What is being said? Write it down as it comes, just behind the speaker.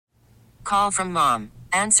Call from mom.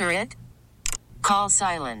 Answer it. Call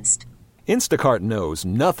silenced. Instacart knows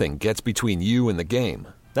nothing gets between you and the game.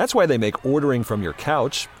 That's why they make ordering from your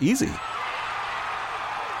couch easy.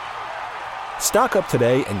 Stock up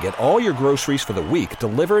today and get all your groceries for the week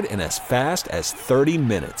delivered in as fast as 30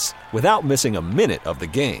 minutes without missing a minute of the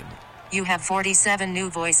game. You have 47 new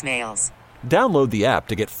voicemails. Download the app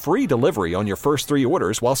to get free delivery on your first 3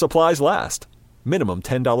 orders while supplies last. Minimum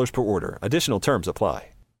 $10 per order. Additional terms apply.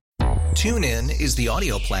 TuneIn is the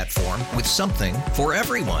audio platform with something for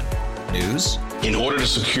everyone. News. In order to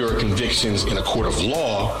secure convictions in a court of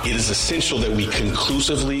law, it is essential that we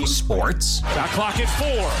conclusively. Sports. Got clock at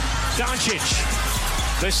 4.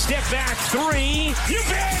 Doncic. The step back 3. You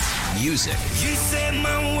bet. Music. You set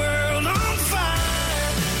my world on fire.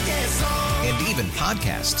 Yes, and even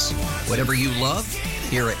podcasts. Whatever you love,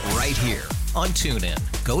 hear it right here on TuneIn.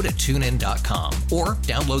 Go to TuneIn.com or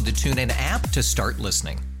download the TuneIn app to start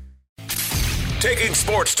listening. Taking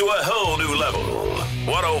sports to a whole new level.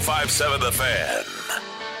 105.7 The Fan.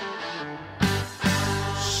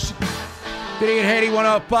 Vinny Haynie,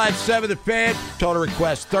 105.7 The Fan. Total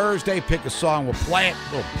Request Thursday. Pick a song, we'll play it.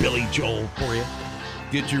 A little Billy Joel for you.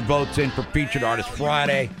 Get your votes in for Featured Artist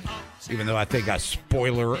Friday. Even though I think I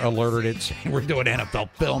spoiler alerted it saying we're doing NFL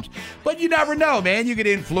films. But you never know, man. You can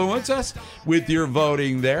influence us with your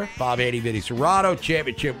voting there. Bob Haynie, Vinny Serrato,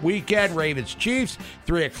 Championship Weekend, Ravens Chiefs.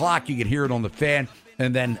 3 o'clock, you can hear it on The Fan.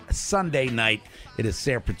 And then Sunday night, it is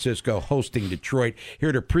San Francisco hosting Detroit.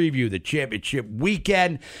 Here to preview the Championship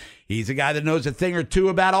Weekend. He's a guy that knows a thing or two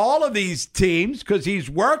about all of these teams because he's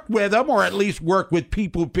worked with them, or at least worked with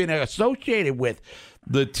people who've been associated with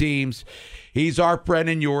the teams. He's our friend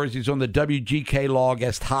and yours. He's on the WGK Law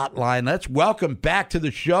Guest Hotline. Let's welcome back to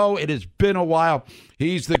the show. It has been a while.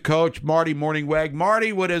 He's the coach, Marty Mornhinweg.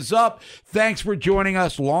 Marty, what is up? Thanks for joining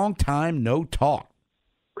us. Long time no talk.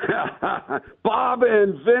 Bob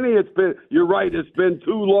and Vinny, you're right, it's been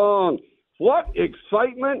too long. What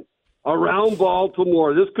excitement around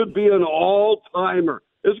Baltimore. This could be an all-timer.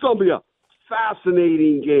 It's going to be a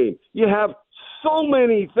fascinating game. You have so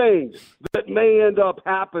many things that may end up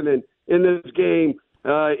happening in this game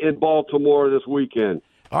in Baltimore this weekend.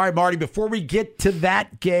 All right, Marty, before we get to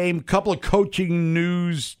that game, a couple of coaching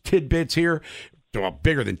news tidbits here. Well,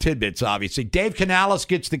 bigger than tidbits, obviously. Dave Canales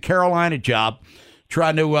gets the Carolina job,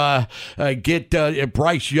 trying to get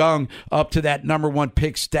Bryce Young up to that number 1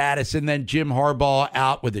 pick status, and then Jim Harbaugh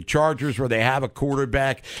out with the Chargers where they have a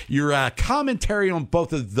quarterback. Your commentary on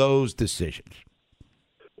both of those decisions.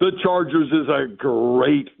 The Chargers is a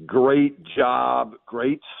great job,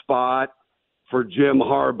 great spot for Jim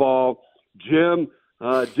Harbaugh. Jim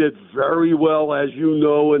did very well, as you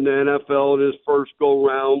know, in the NFL in his first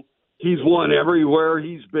go-round. He's won everywhere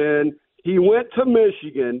he's been. He went to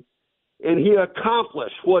Michigan, and he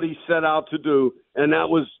accomplished what he set out to do, and that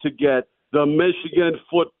was to get the Michigan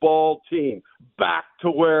football team back to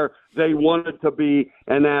where they wanted to be,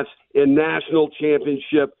 and that's in national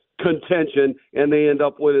championship contention, and they end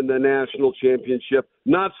up winning the national championship.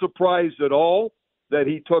 Not surprised at all that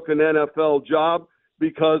he took an NFL job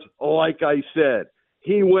because, like I said,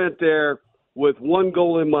 he went there with one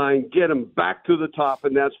goal in mind, get him back to the top,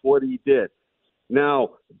 and that's what he did.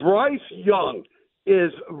 Now, Bryce Young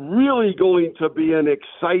is really going to be an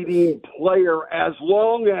exciting player as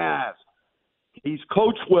long as he's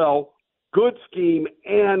coached well, good scheme,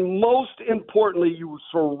 and most importantly, you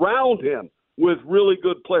surround him with really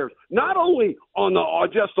good players, not only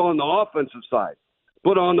just on the offensive side,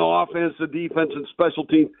 but on the offense, the defense, and special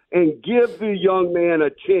teams, and give the young man a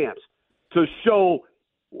chance to show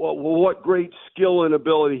what great skill and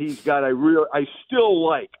ability he's got. I still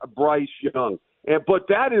like Bryce Young, but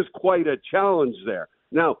that is quite a challenge there.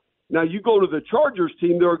 Now you go to the Chargers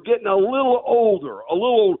team; they're getting a little older,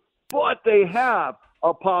 but they have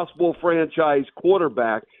a possible franchise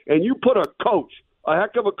quarterback, and you put a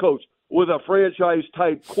heck of a coach, with a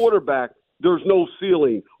franchise-type quarterback, there's no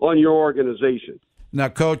ceiling on your organization. Now,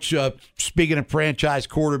 Coach, speaking of franchise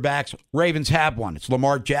quarterbacks, Ravens have one. It's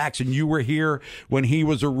Lamar Jackson. You were here when he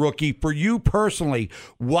was a rookie. For you personally,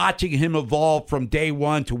 watching him evolve from day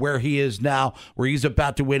one to where he is now, where he's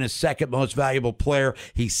about to win his second most valuable player,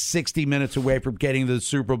 he's 60 minutes away from getting to the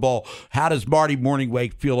Super Bowl. How does Marty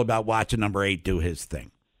Mornhinweg feel about watching number 8 do his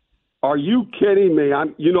thing? Are you kidding me?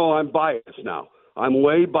 I'm biased now. I'm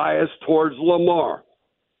way biased towards Lamar.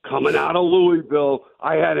 Coming out of Louisville,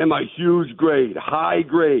 I had him a huge grade, high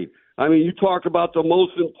grade. I mean, you talk about the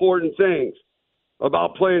most important things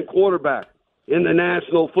about playing quarterback in the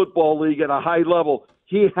National Football League at a high level.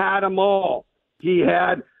 He had them all. He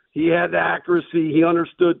had the accuracy. He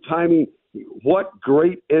understood timing. What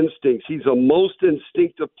great instincts. He's a most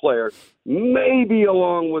instinctive player, maybe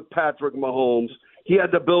along with Patrick Mahomes. He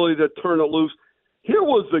had the ability to turn it loose. Here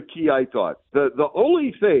was the key, I thought. The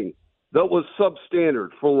only thing that was substandard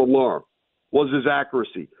for Lamar was his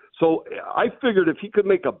accuracy. So I figured if he could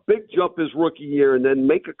make a big jump his rookie year and then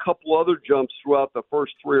make a couple other jumps throughout the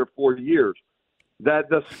first 3 or 4 years, that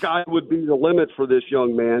the sky would be the limit for this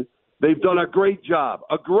young man. They've done a great job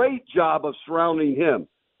of surrounding him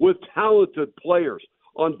with talented players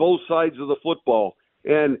on both sides of the football.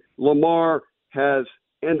 And Lamar has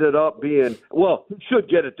ended up being, well, he should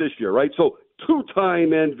get it this year, right? So 2-time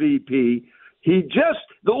MVP. He just,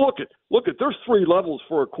 look at, there's 3 levels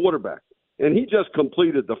for a quarterback. And he just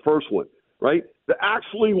completed the first one, right? The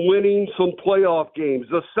actually winning some playoff games.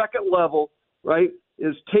 The second level, right,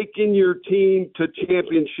 is taking your team to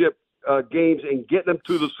championship games and getting them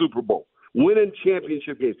to the Super Bowl, winning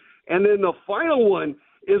championship games. And then the final one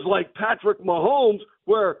is like Patrick Mahomes,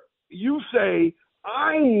 where you say,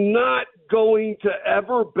 I'm not going to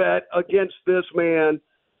ever bet against this man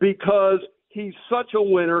because he's such a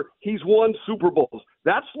winner. He's won Super Bowls.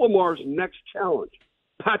 That's Lamar's next challenge.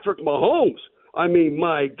 Patrick Mahomes, I mean,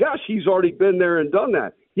 my gosh, he's already been there and done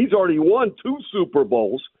that. He's already won 2 Super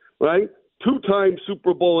Bowls, right? 2-time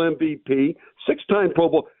Super Bowl MVP, 6-time Pro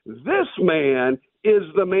Bowl. This man is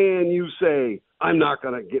the man you say, I'm not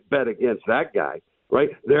going to bet against that guy, right?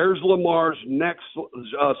 There's Lamar's next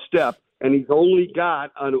step, and he's only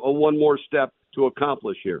got a one more step to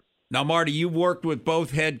accomplish here. Now, Marty, you've worked with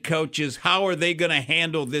both head coaches. How are they going to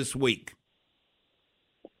handle this week?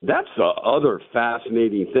 That's the other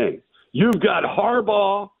fascinating thing. You've got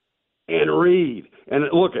Harbaugh and Reed. And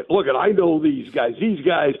look at, I know these guys. These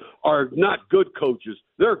guys are not good coaches.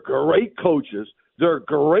 They're great coaches. They're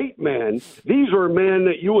great men. These are men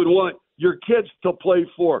that you would want your kids to play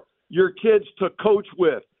for, your kids to coach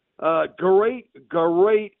with. Great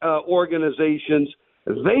organizations.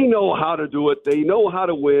 They know how to do it. They know how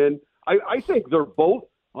to win. I think they're both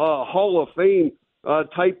Hall of Fame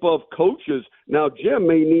type of coaches. Now, Jim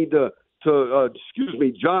may need to excuse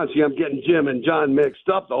me, John. See, I'm getting Jim and John mixed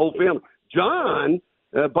up, the whole family. John,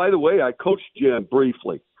 by the way, I coached Jim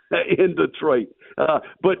briefly in Detroit.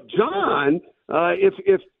 But John,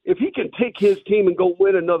 if he can take his team and go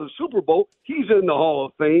win another Super Bowl, he's in the Hall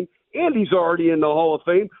of Fame, and he's already in the Hall of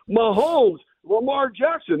Fame. Mahomes, Lamar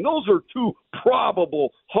Jackson, those are 2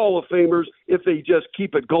 probable Hall of Famers if they just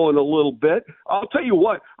keep it going a little bit. I'll tell you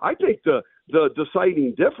what, I think the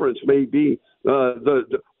deciding difference may be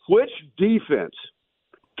which defense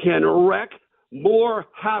can wreak more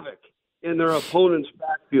havoc in their opponent's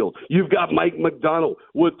backfield. You've got Mike McDonald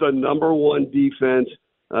with the number 1 defense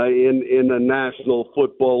in the National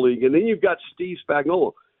Football League, and then you've got Steve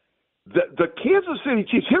Spagnuolo. The Kansas City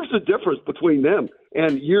Chiefs, here's the difference between them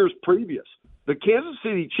and years previous. The Kansas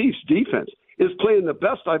City Chiefs defense is playing the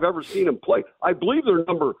best I've ever seen them play. I believe they're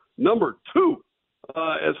number 2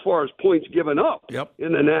 as far as points given up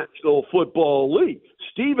in the National Football League.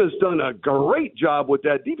 Steve has done a great job with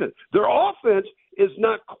that defense. Their offense is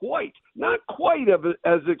not quite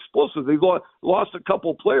as explosive. They've lost a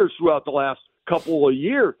couple players throughout the last couple of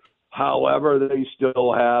years. However, they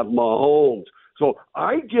still have Mahomes. So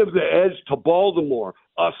I give the edge to Baltimore,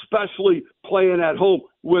 especially playing at home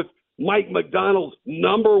with Mike McDonald's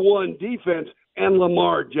number 1 defense and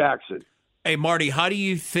Lamar Jackson. Hey, Marty, how do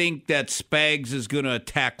you think that Spags is going to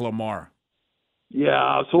attack Lamar?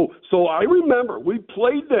 Yeah, so I remember we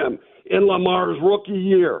played them in Lamar's rookie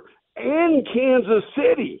year in Kansas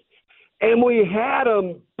City, and we had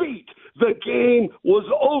them beat. The game was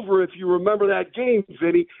over, if you remember that game,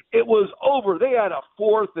 Vinny. It was over. They had a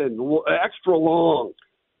 4th and extra long,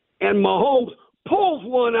 and Mahomes pulls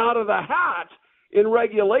one out of the hat in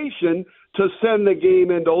regulation to send the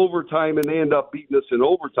game into overtime, and they end up beating us in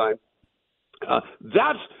overtime.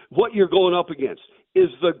 That's what you're going up against, is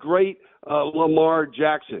the great Lamar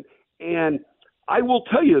Jackson. And I will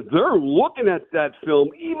tell you, they're looking at that film,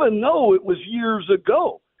 even though it was years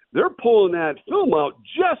ago. They're pulling that film out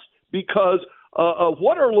just because of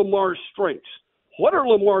what are Lamar's strengths? What are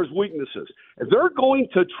Lamar's weaknesses? They're going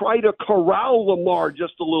to try to corral Lamar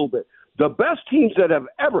just a little bit. The best teams that have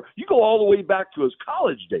ever, you go all the way back to his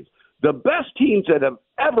college days, the best teams that have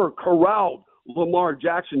ever corralled Lamar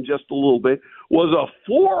Jackson just a little bit was a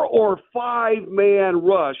 4 or 5 man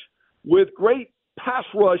rush with great pass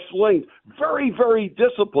rush length, very, very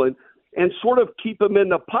disciplined, and sort of keep him in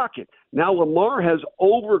the pocket. Now Lamar has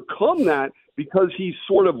overcome that because he's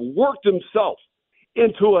sort of worked himself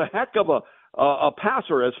into a heck of a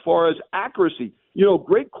passer as far as accuracy. You know,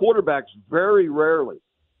 great quarterbacks very rarely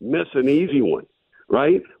miss an easy one.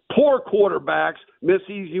 right? Poor quarterbacks miss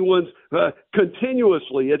easy ones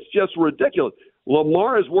continuously. It's just ridiculous.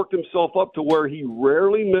 Lamar has worked himself up to where he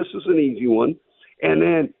rarely misses an easy one, and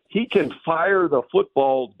then he can fire the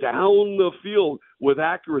football down the field with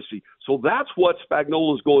accuracy. So that's what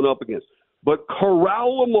Spagnuolo's going up against. But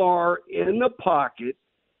corral Lamar in the pocket,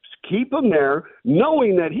 keep him there,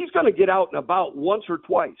 knowing that he's going to get out and about once or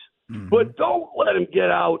twice. Mm-hmm. But don't let him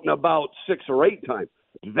get out and about 6 or 8 times.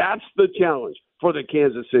 That's the challenge for the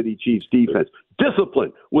Kansas City Chiefs defense.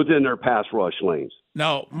 Discipline within their pass rush lanes.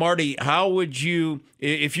 Now, Marty, how would you,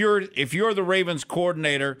 if you're the Ravens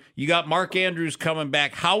coordinator, you got Mark Andrews coming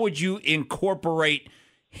back, how would you incorporate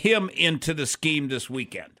him into the scheme this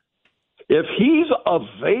weekend? If he's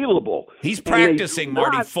available. He's practicing,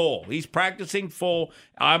 Marty, full. He's practicing full.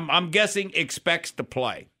 I'm guessing expects to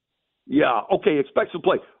play. Yeah, okay, expects to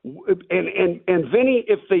play. And Vinny,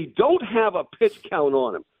 if they don't have a pitch count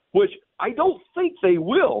on him, which I don't think they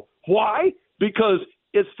will. Why? Because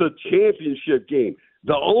it's the championship game.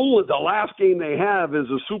 The last game they have is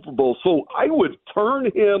a Super Bowl. So I would turn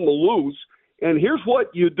him loose, and here's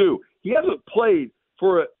what you do. He hasn't played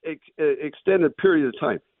for an extended period of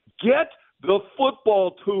time. Get the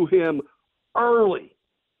football to him early,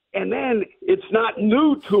 and then it's not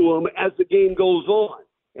new to him as the game goes on.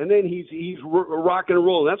 And then he's rocking and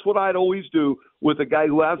rolling. That's what I'd always do with a guy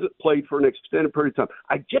who hasn't played for an extended period of time.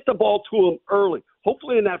 I get the ball to him early,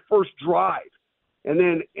 hopefully in that first drive, and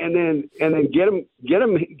then get him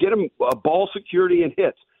ball security and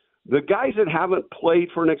hits. The guys that haven't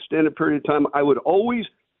played for an extended period of time, I would always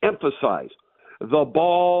emphasize the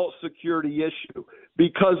ball security issue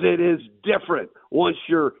because it is different once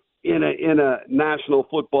you're in a National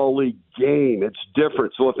Football League game. It's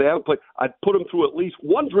different. So if they haven't played, I'd put them through at least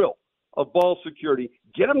one drill of ball security,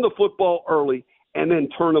 get them the football early, and then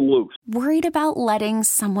turn them loose. Worried about letting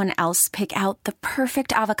someone else pick out the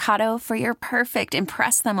perfect avocado for your perfect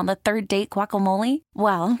impress them on the third date guacamole?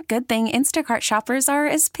 Well, good thing Instacart shoppers are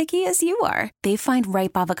as picky as you are. They find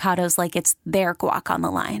ripe avocados like it's their guac on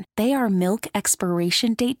the line. They are milk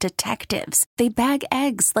expiration date detectives. They bag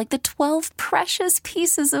eggs like the 12 precious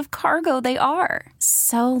pieces of cargo they are.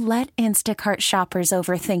 So let Instacart shoppers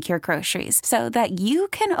overthink your groceries so that you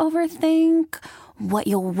can overthink what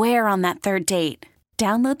you'll wear on that third date.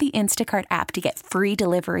 Download the Instacart app to get free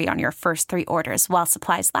delivery on your first 3 orders while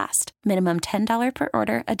supplies last. Minimum $10 per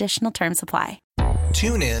order. Additional terms apply.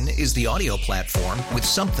 TuneIn is the audio platform with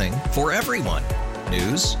something for everyone.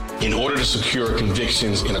 News. In order to secure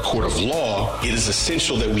convictions in a court of law, it is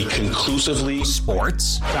essential that we conclusively.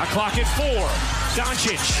 Sports. Shot clock at 4.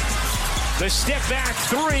 Doncic. The step back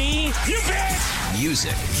 3. You bet.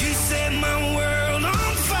 Music. You set my world on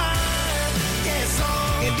fire.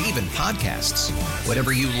 And even podcasts.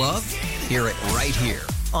 Whatever you love, hear it right here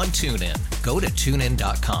on TuneIn. Go to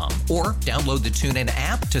TuneIn.com or download the TuneIn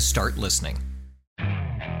app to start listening.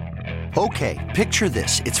 Okay, picture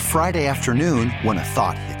this. It's Friday afternoon when a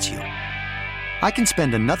thought hits you. I can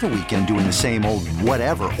spend another weekend doing the same old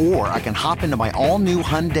whatever, or I can hop into my all-new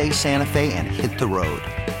Hyundai Santa Fe and hit the road.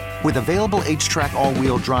 With available H-Track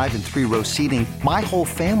all-wheel drive and 3-row seating, my whole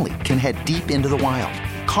family can head deep into the wild.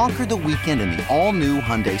 Conquer the weekend in the all-new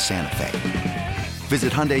Hyundai Santa Fe.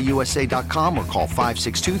 Visit HyundaiUSA.com or call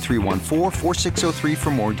 562-314-4603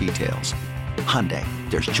 for more details. Hyundai,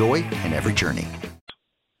 there's joy in every journey.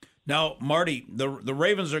 Now, Marty, the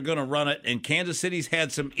Ravens are going to run it, and Kansas City's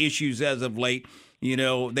had some issues as of late. You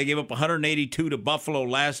know, they gave up 182 to Buffalo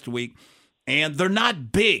last week, and they're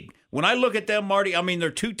not big. When I look at them, Marty, I mean,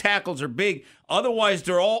 their 2 tackles are big. Otherwise,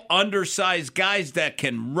 they're all undersized guys that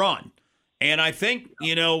can run. And I think,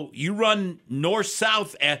 you know, you run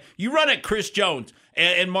north-south. You run at Chris Jones.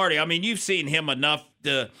 And Marty, I mean, you've seen him enough.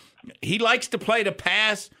 He likes to play the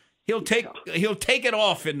pass. He'll take it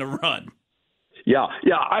off in the run. Yeah.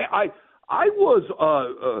 I was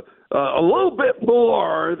a little bit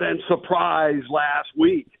more than surprised last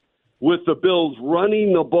week with the Bills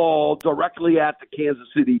running the ball directly at the Kansas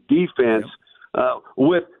City defense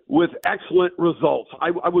with excellent results. I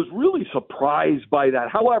was really surprised by that.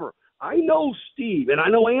 However, I know Steve and I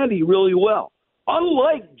know Andy really well.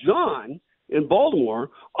 Unlike John in Baltimore,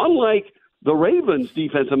 unlike the Ravens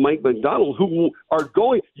defense and Mike McDonald, who are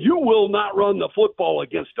going, you will not run the football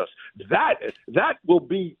against us. That will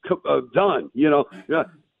be done. You know,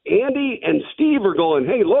 Andy and Steve are going,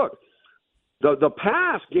 hey, look, the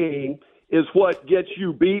pass game is what gets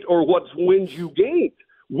you beat or what wins you games.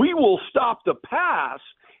 We will stop the pass.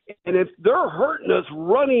 And if they're hurting us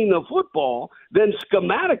running the football, then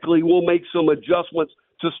schematically we'll make some adjustments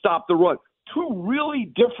to stop the run. 2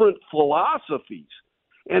 really different philosophies.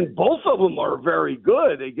 and both of them are very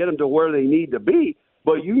good. They get them to where they need to be.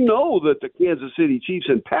 But you know that the Kansas City Chiefs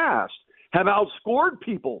in past have outscored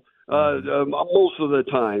people most of the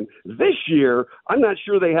time. This year, I'm not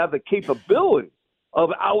sure they have the capability of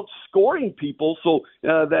outscoring people. So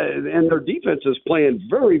and their defense is playing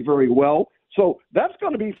very, very well. So that's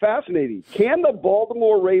going to be fascinating. Can the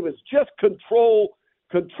Baltimore Ravens just control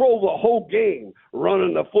the whole game,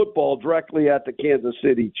 running the football directly at the Kansas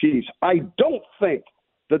City Chiefs? I don't think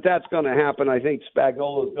that's going to happen. I think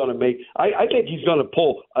Spagnuolo is going to I think he's going to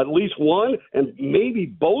pull at least one and maybe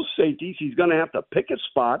both safeties. He's going to have to pick his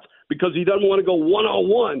spots because he doesn't want to go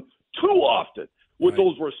one-on-one too often with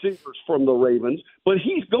those receivers from the Ravens. But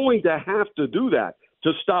he's going to have to do that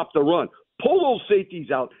to stop the run. Pull those safeties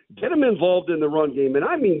out, get them involved in the run game, and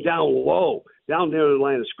I mean down low, down near the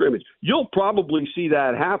line of scrimmage. You'll probably see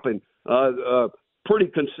that happen pretty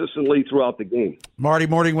consistently throughout the game. Marty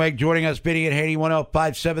Mornhinweg joining us, Vinny Haynie,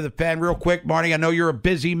 105.7 The Fan. Real quick, Marty, I know you're a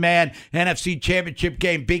busy man. NFC Championship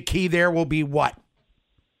game, big key there will be what?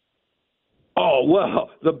 Oh, well,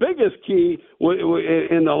 the biggest key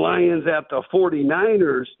in the Lions at the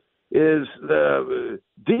 49ers is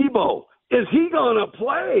Debo. Is he going to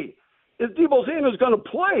play? Is Debo Samuel going to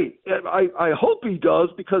play? I hope he does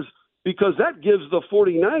because that gives the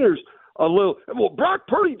 49ers a little – well, Brock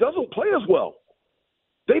Purdy doesn't play as well.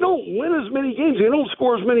 They don't win as many games. They don't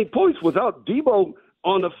score as many points without Debo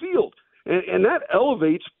on the field. And that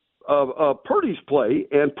elevates Purdy's play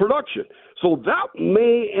and production. So that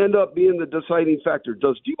may end up being the deciding factor.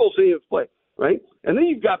 Does Debo Samuel play, right? And then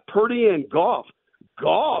you've got Purdy and Goff.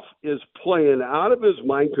 Goff is playing out of his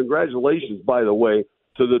mind. Congratulations, by the way,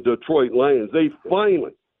 to the Detroit Lions. They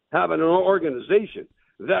finally have an organization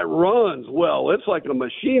that runs well. It's like a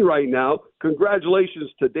machine right now.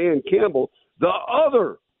 Congratulations to Dan Campbell. The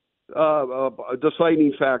other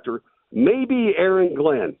deciding factor may be Aaron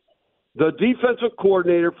Glenn. The defensive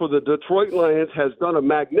coordinator for the Detroit Lions has done a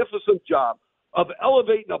magnificent job of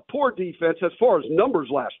elevating a poor defense as far as numbers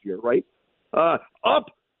last year, right? Up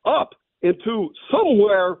into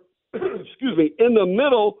somewhere, in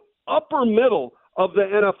the upper middle of the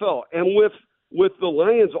NFL. And with the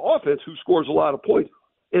Lions offense, who scores a lot of points,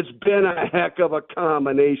 it's been a heck of a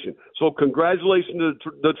combination. So congratulations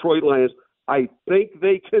to the Detroit Lions. I think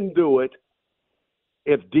they can do it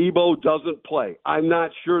if Debo doesn't play. I'm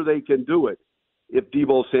not sure they can do it if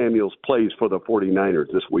Debo Samuels plays for the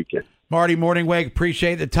 49ers this weekend. Marty Mornhinweg,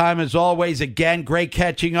 appreciate the time as always. Again, great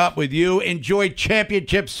catching up with you. Enjoy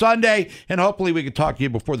Championship Sunday, and hopefully we can talk to you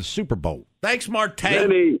before the Super Bowl. Thanks, Marty.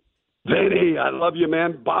 Vinny, I love you,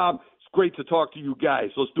 man. Bob, it's great to talk to you guys.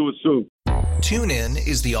 Let's do it soon. TuneIn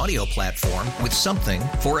is the audio platform with something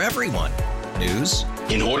for everyone. News.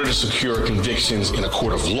 In order to secure convictions in a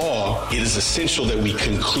court of law, it is essential that we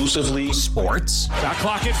conclusively. Sports. Got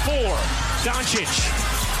clock at 4. Doncic.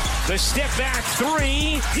 The step back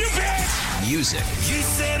 3. You bet. Music. You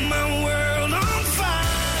set my world on fire.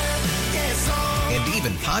 Yes, and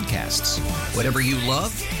even podcasts. Whatever you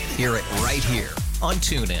love, hear it right here on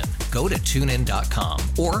TuneIn. Go to TuneIn.com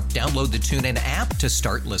or download the TuneIn app to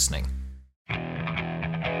start listening.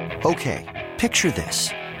 Okay, picture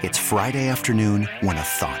this. It's Friday afternoon when a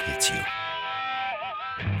thought hits you.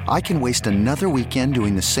 I can waste another weekend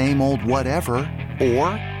doing the same old whatever, or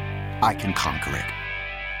I can conquer it.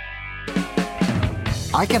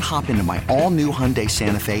 I can hop into my all-new Hyundai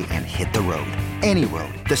Santa Fe and hit the road. Any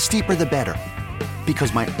road. The steeper, the better.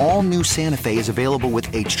 Because my all-new Santa Fe is available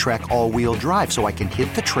with H-Track all-wheel drive, so I can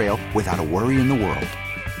hit the trail without a worry in the world.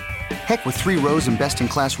 Heck, with 3 rows and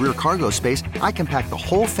best-in-class rear cargo space, I can pack the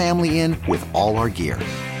whole family in with all our gear.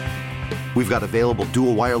 We've got available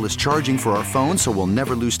dual wireless charging for our phones, so we'll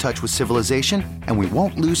never lose touch with civilization, and we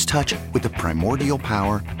won't lose touch with the primordial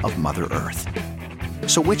power of Mother Earth.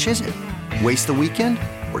 So which is it? Waste the weekend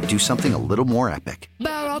or do something a little more epic?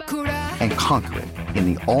 And conquer it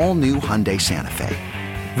in the all-new Hyundai Santa Fe.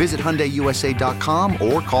 Visit HyundaiUSA.com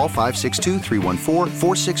or call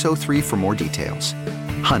 562-314-4603 for more details.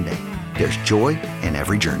 Hyundai, there's joy in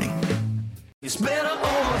every journey.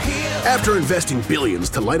 After investing billions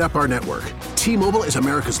to light up our network, T-Mobile is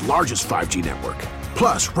America's largest 5G network.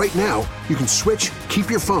 Plus, right now, you can switch, keep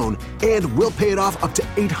your phone, and we'll pay it off up to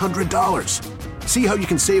 $800. See how you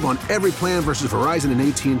can save on every plan versus Verizon and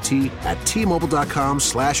AT&T at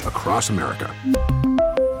T-Mobile.com/across America.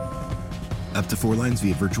 Up to 4 lines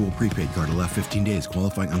via virtual prepaid card. Allow 15 days.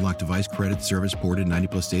 Qualifying unlocked device credit service ported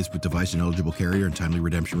 90+ states with device and eligible carrier and timely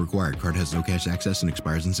redemption required. Card has no cash access and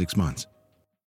expires in 6 months.